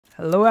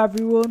Hello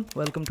everyone,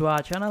 welcome to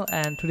our channel,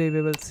 and today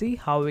we will see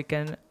how we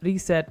can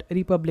reset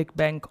Republic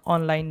Bank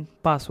online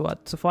password.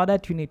 So for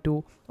that you need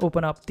to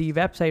open up the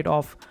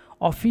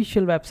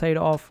official website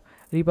of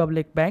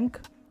Republic Bank,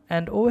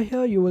 and over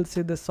here you will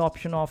see this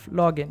option of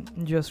login.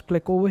 Just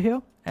click over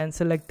here and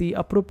select the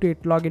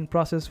appropriate login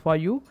process for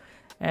you,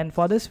 and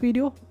for this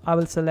video I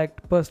will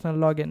select personal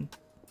login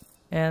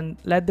and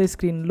let the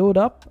screen load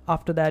up.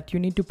 After that you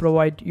need to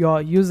provide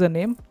your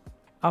username.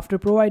 After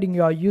providing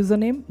your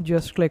username,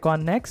 just click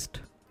on next.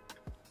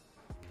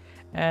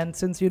 And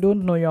since you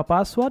don't know your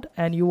password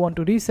and you want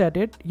to reset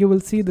it, you will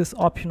see this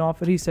option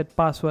of reset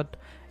password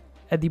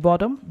at the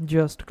bottom.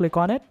 Just click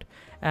on it,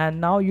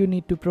 and now you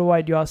need to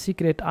provide your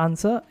secret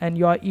answer and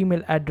your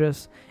email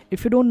address.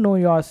 If you don't know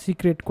your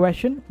secret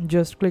question,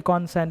 just click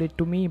on send it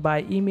to me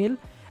by email,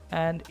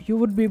 and you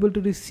would be able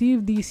to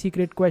receive the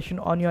secret question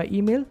on your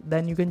email.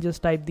 Then you can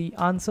just type the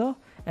answer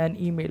and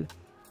email.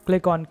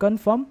 Click on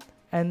confirm,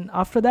 and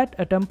after that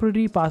a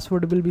temporary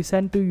password will be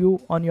sent to you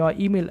on your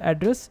email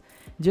address.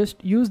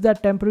 Just use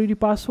that temporary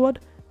password,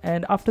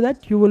 and after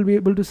that you will be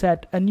able to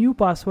set a new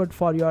password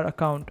for your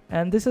account.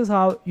 And this is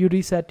how you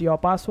reset your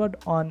password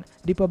on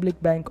Republic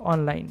Bank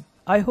online.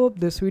 I hope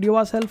this video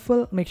was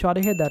helpful. Make sure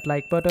to hit that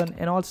like button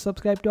and also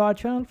subscribe to our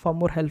channel for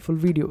more helpful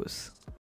videos.